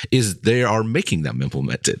implement, is they are making them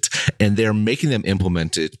implement it. And they're making them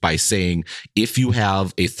implement it by saying, if you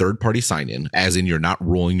have a third-party sign-in, as in you're not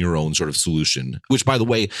rolling your own sort of solution, which, by the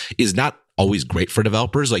way, is not always great for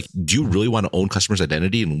developers. Do you really want to own customers'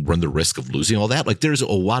 identity and run the risk of losing all that? There's a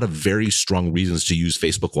lot of very strong reasons to use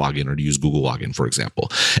Facebook login or to use Google login, for example.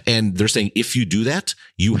 And they're saying, if you do that,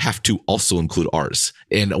 you have to also include ours.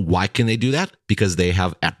 And why can they do that? Because they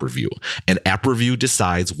have App Review. And App Review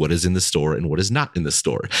decides what is in the store and what is not in the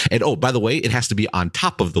store. And by the way, it has to be on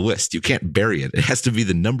top of the list. You can't bury it. It has to be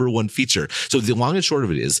the number one feature. So the long and short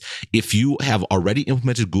of it is, if you have already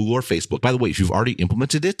implemented Google or Facebook, by the way, if you've already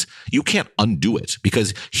implemented it, you can't undo it,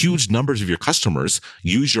 because huge numbers of your customers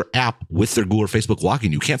use your app with their Google or Facebook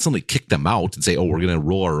login. You can't suddenly kick them out and say, oh, we're going to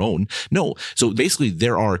roll our own. No. So basically,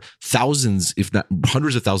 there are thousands, if not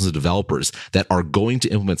hundreds of thousands of developers that are going to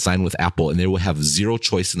implement Sign with Apple, and they will have zero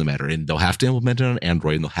choice in the matter. And they'll have to implement it on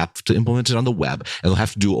Android, and they'll have to implement it on the web, and they'll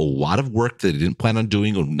have to do a lot of work that they didn't plan on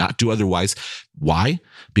doing or not do otherwise. Why?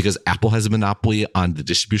 Because Apple has a monopoly on the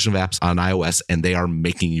distribution of apps on iOS, and they are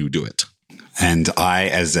making you do it. And I,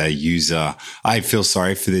 as a user, I feel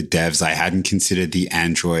sorry for the devs. I hadn't considered the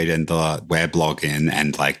Android and the web login,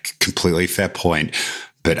 and completely fair point.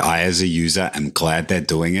 But I, as a user, am glad they're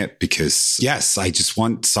doing it because, yes, I just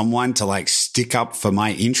want someone to stick up for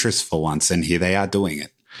my interests for once. And here they are doing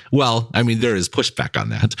it. Well, I mean, there is pushback on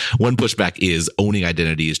that. One pushback is owning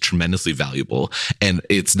identity is tremendously valuable. And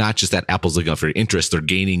it's not just that Apple's looking out for your interest. They're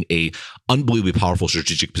gaining a unbelievably powerful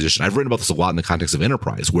strategic position. I've written about this a lot in the context of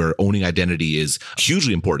enterprise, where owning identity is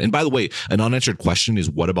hugely important. And by the way, an unanswered question is,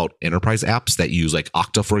 what about enterprise apps that use,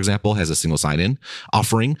 Okta, for example, has a single sign-in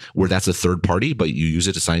offering where that's a third party, but you use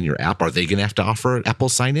it to sign in your app. Are they going to have to offer Apple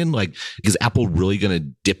sign-in? Is Apple really going to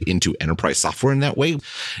dip into enterprise software in that way?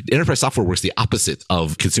 Enterprise software works the opposite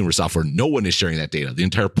of consumer software. No one is sharing that data. The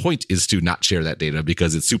entire point is to not share that data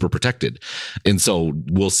because it's super protected. And so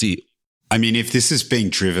we'll see. I mean, if this is being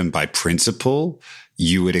driven by principle,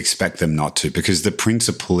 you would expect them not to, because the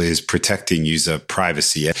principle is protecting user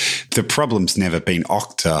privacy. The problem's never been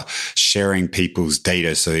Okta sharing people's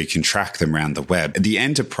data so you can track them around the web. The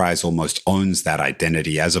enterprise almost owns that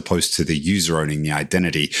identity as opposed to the user owning the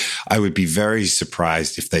identity. I would be very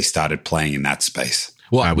surprised if they started playing in that space.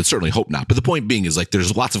 Well, I would certainly hope not. But the point being is,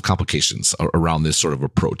 there's lots of complications around this sort of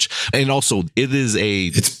approach. And also,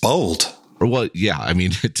 it's bold. Well, yeah, I mean,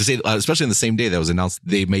 to say, especially on the same day that was announced,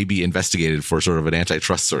 they may be investigated for sort of an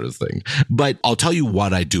antitrust sort of thing. But I'll tell you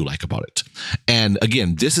what I do like about it. And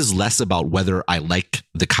again, this is less about whether I like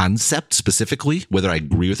the concept specifically, whether I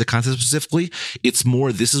agree with the concept specifically. It's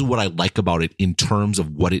more, this is what I like about it in terms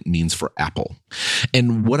of what it means for Apple.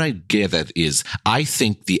 And what I get at is, I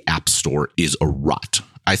think the App Store is a rot.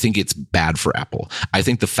 I think it's bad for Apple. I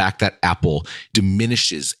think the fact that Apple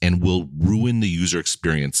diminishes and will ruin the user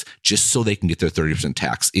experience just so they can get their 30%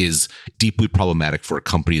 tax is deeply problematic for a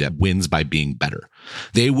company that wins by being better.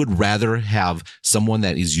 They would rather have someone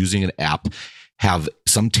that is using an app have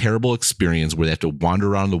some terrible experience where they have to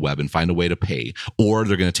wander around the web and find a way to pay, or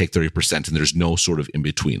they're going to take 30% and there's no sort of in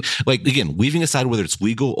between. Like, again, leaving aside whether it's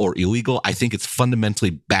legal or illegal, I think it's fundamentally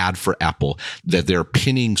bad for Apple that they're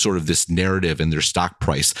pinning sort of this narrative and their stock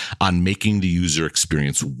price on making the user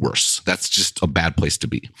experience worse. That's just a bad place to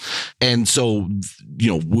be. And so,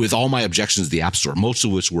 with all my objections to the App Store, most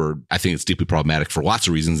of which were, I think it's deeply problematic for lots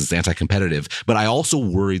of reasons. It's anti-competitive, but I also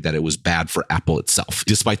worried that it was bad for Apple itself,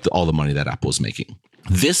 despite all the money that Apple is making.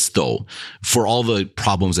 This, though, for all the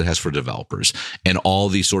problems it has for developers and all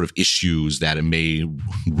the sort of issues that it may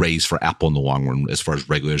raise for Apple in the long run, as far as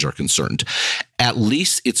regulators are concerned, at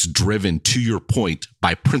least it's driven, to your point,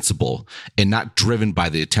 by principle and not driven by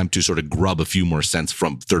the attempt to sort of grub a few more cents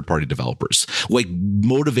from third-party developers. Like,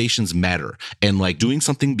 motivations matter. And like doing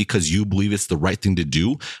something because you believe it's the right thing to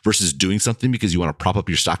do versus doing something because you want to prop up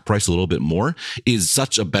your stock price a little bit more is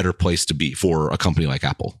such a better place to be for a company like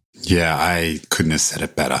Apple. Yeah, I couldn't have said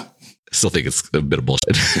it better. Still think it's a bit of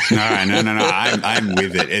bullshit. No. I'm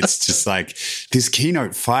with it. It's just like this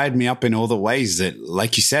keynote fired me up in all the ways that,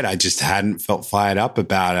 like you said, I just hadn't felt fired up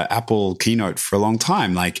about an Apple keynote for a long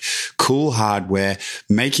time. Like, cool hardware,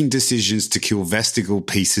 making decisions to kill vestigial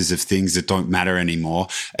pieces of things that don't matter anymore,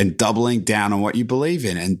 and doubling down on what you believe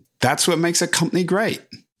in. And that's what makes a company great.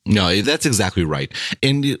 No, that's exactly right.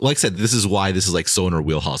 And like I said, this is why this is like so in our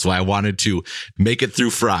wheelhouse. Why I wanted to make it through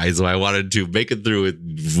Fries. Why I wanted to make it through at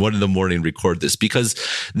 1 a.m. and record this, because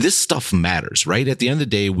this stuff matters, right? At the end of the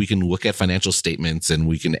day, we can look at financial statements and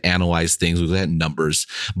we can analyze things, we look at numbers.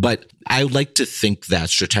 But I like to think that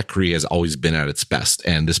Stratechery has always been at its best,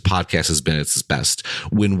 and this podcast has been at its best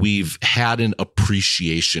when we've had an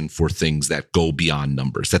appreciation for things that go beyond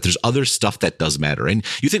numbers, that there's other stuff that does matter. And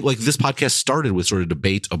you think like this podcast started with sort of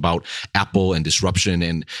debate about Apple and disruption.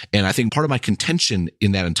 And I think part of my contention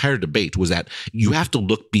in that entire debate was that you have to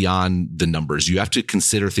look beyond the numbers. You have to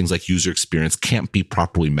consider things like user experience can't be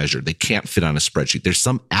properly measured. They can't fit on a spreadsheet. There's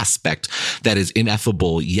some aspect that is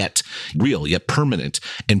ineffable, yet real, yet permanent,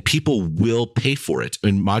 and people will pay for it.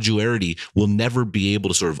 And modularity will never be able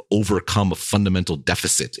to sort of overcome a fundamental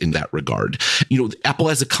deficit in that regard. Apple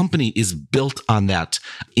as a company is built on that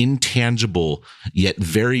intangible, yet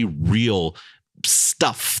very real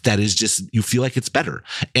stuff that is just, you feel like it's better.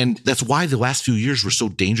 And that's why the last few years were so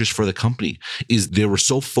dangerous for the company, is they were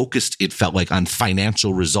so focused, it felt like, on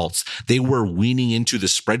financial results. They were leaning into the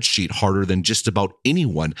spreadsheet harder than just about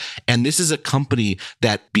anyone. And this is a company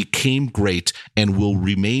that became great and will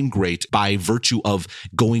remain great by virtue of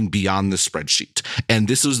going beyond the spreadsheet. And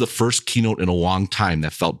this was the first keynote in a long time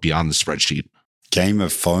that felt beyond the spreadsheet. Game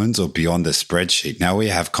of Phones or Beyond the Spreadsheet? Now we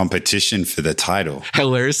have competition for the title.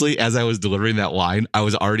 Hilariously, as I was delivering that line, I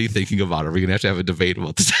was already thinking about, are we going to have a debate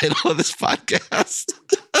about the title of this podcast?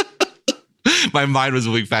 My mind was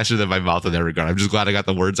moving faster than my mouth in that regard. I'm just glad I got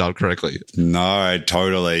the words out correctly. No,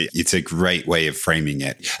 totally. It's a great way of framing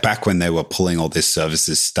it. Back when they were pulling all this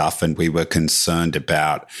services stuff and we were concerned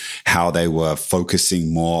about how they were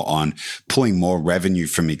focusing more on pulling more revenue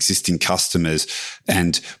from existing customers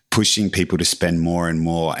and pushing people to spend more and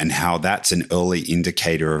more, and how that's an early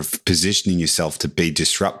indicator of positioning yourself to be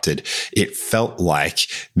disrupted. It felt like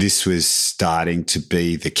this was starting to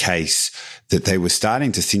be the case, that they were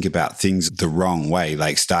starting to think about things the wrong way,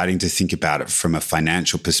 like starting to think about it from a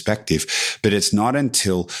financial perspective. But it's not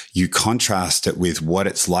until you contrast it with what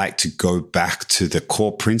it's like to go back to the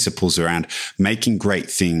core principles around making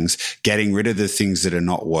great things, getting rid of the things that are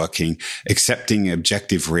not working, accepting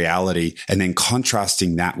objective reality, and then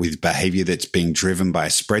contrasting that with behavior that's being driven by a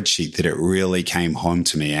spreadsheet, that it really came home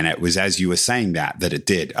to me. And it was, as you were saying that it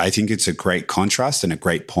did. I think it's a great contrast and a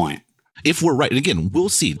great point. If we're right, and again, we'll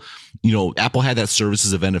see. Apple had that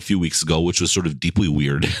services event a few weeks ago, which was sort of deeply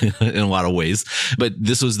weird in a lot of ways. But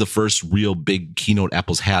this was the first real big keynote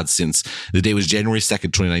Apple's had since the day was January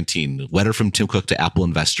 2nd, 2019. Letter from Tim Cook to Apple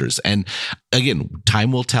investors. And again,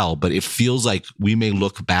 time will tell, but it feels like we may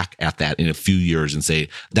look back at that in a few years and say,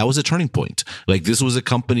 that was a turning point. Like, this was a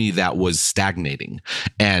company that was stagnating,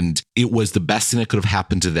 and it was the best thing that could have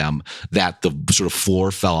happened to them, that the sort of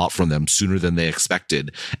floor fell out from them sooner than they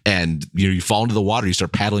expected. And you fall into the water, you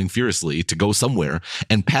start paddling furiously to go somewhere,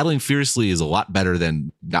 and paddling furiously is a lot better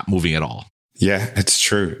than not moving at all. Yeah, it's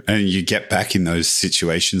true. And you get back in those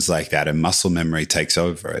situations like that and muscle memory takes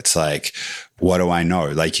over. It's like, what do I know?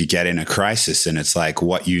 Like, you get in a crisis and it's like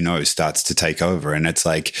what you know starts to take over. And it's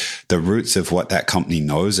like the roots of what that company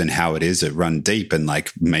knows and how it is, it run deep. And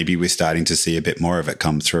like, maybe we're starting to see a bit more of it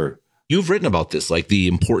come through. You've written about this, like the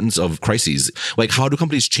importance of crises. Like, how do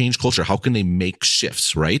companies change culture? How can they make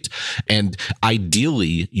shifts, right? And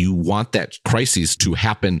ideally, you want that crisis to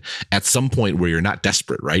happen at some point where you're not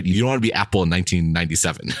desperate, right? You don't want to be Apple in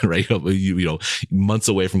 1997, right? You know, months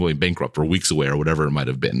away from going bankrupt or weeks away or whatever it might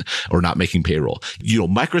have been, or not making payroll. You know,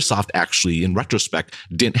 Microsoft actually, in retrospect,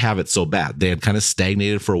 didn't have it so bad. They had kind of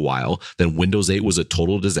stagnated for a while. Then Windows 8 was a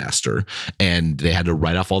total disaster and they had to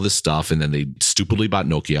write off all this stuff. And then they stupidly bought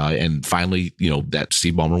Nokia. And finally, you know, that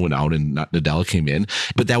Steve Ballmer went out and Nadella came in.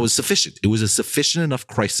 But that was sufficient. It was a sufficient enough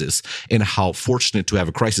crisis, and how fortunate to have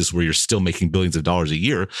a crisis where you're still making billions of dollars a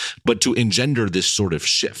year, but to engender this sort of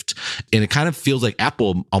shift. And it kind of feels like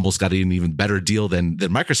Apple almost got an even better deal than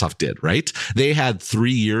Microsoft did, right? They had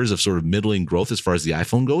 3 years of sort of middling growth as far as the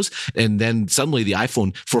iPhone goes. And then suddenly the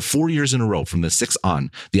iPhone, for 4 years in a row, from the 6 on,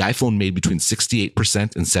 the iPhone made between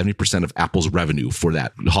 68% and 70% of Apple's revenue for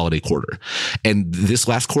that holiday quarter. And this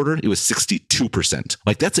last quarter, it was 62%.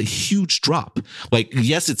 Like, that's a huge drop. Like,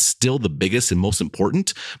 yes, it's still the biggest and most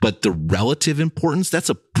important, but the relative importance, that's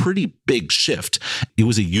a pretty big shift. It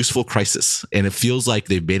was a useful crisis, and it feels like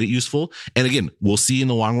they've made it useful. And again, we'll see in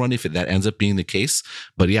the long run if that ends up being the case.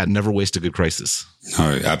 But yeah, never waste a good crisis.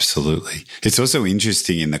 No, absolutely. It's also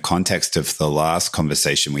interesting in the context of the last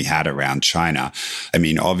conversation we had around China. I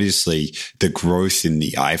mean, obviously, the growth in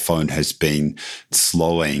the iPhone has been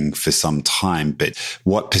slowing for some time, but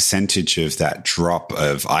what percentage of that drop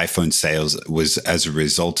of iPhone sales was as a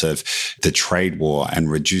result of the trade war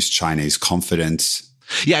and reduced Chinese confidence?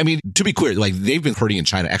 Yeah, I mean, to be clear, like, they've been hurting in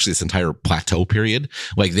China actually this entire plateau period.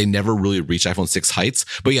 Like, they never really reached iPhone 6 heights.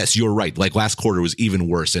 But yes, you're right. Like, last quarter was even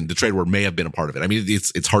worse, and the trade war may have been a part of it. I mean,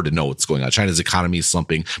 it's hard to know what's going on. China's economy is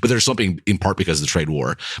slumping, but they're slumping in part because of the trade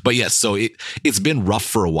war. But yes, so it's been rough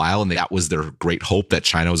for a while, and that was their great hope that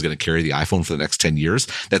China was going to carry the iPhone for the next 10 years.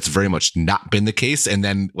 That's very much not been the case. And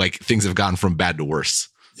then, like, things have gone from bad to worse.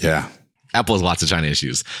 Yeah. Apple has lots of China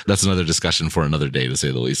issues. That's another discussion for another day, to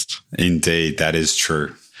say the least. Indeed, that is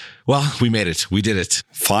true. Well, we made it. We did it.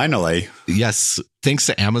 Finally. Yes. Thanks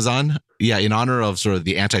to Amazon. Yeah, in honor of sort of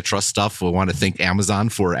the antitrust stuff, I want to thank Amazon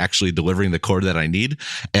for actually delivering the cord that I need.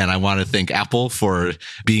 And I want to thank Apple for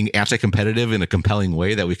being anti-competitive in a compelling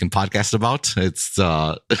way that we can podcast about. It's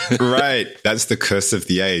right. That's the curse of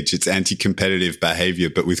the age. It's anti-competitive behavior,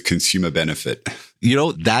 but with consumer benefit. You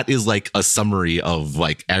know, that is like a summary of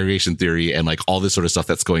like aggregation theory and like all this sort of stuff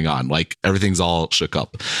that's going on. Like, everything's all shook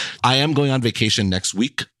up. I am going on vacation next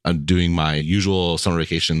week. I'm doing my usual summer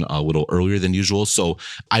vacation a little earlier than usual. So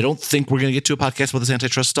I don't think we're going to get to a podcast about this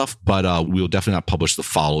antitrust stuff, but we'll definitely not publish the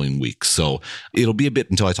following week. So it'll be a bit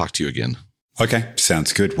until I talk to you again. Okay,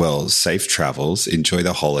 sounds good. Well, safe travels. Enjoy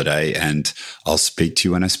the holiday, and I'll speak to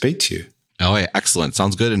you when I speak to you. Oh, yeah, excellent.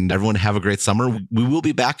 Sounds good. And everyone have a great summer. We will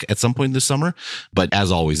be back at some point this summer, but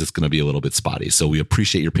as always, it's going to be a little bit spotty. So we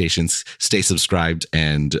appreciate your patience. Stay subscribed,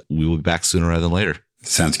 and we will be back sooner rather than later.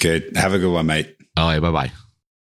 Sounds good. Have a good one, mate. All right. Bye-bye.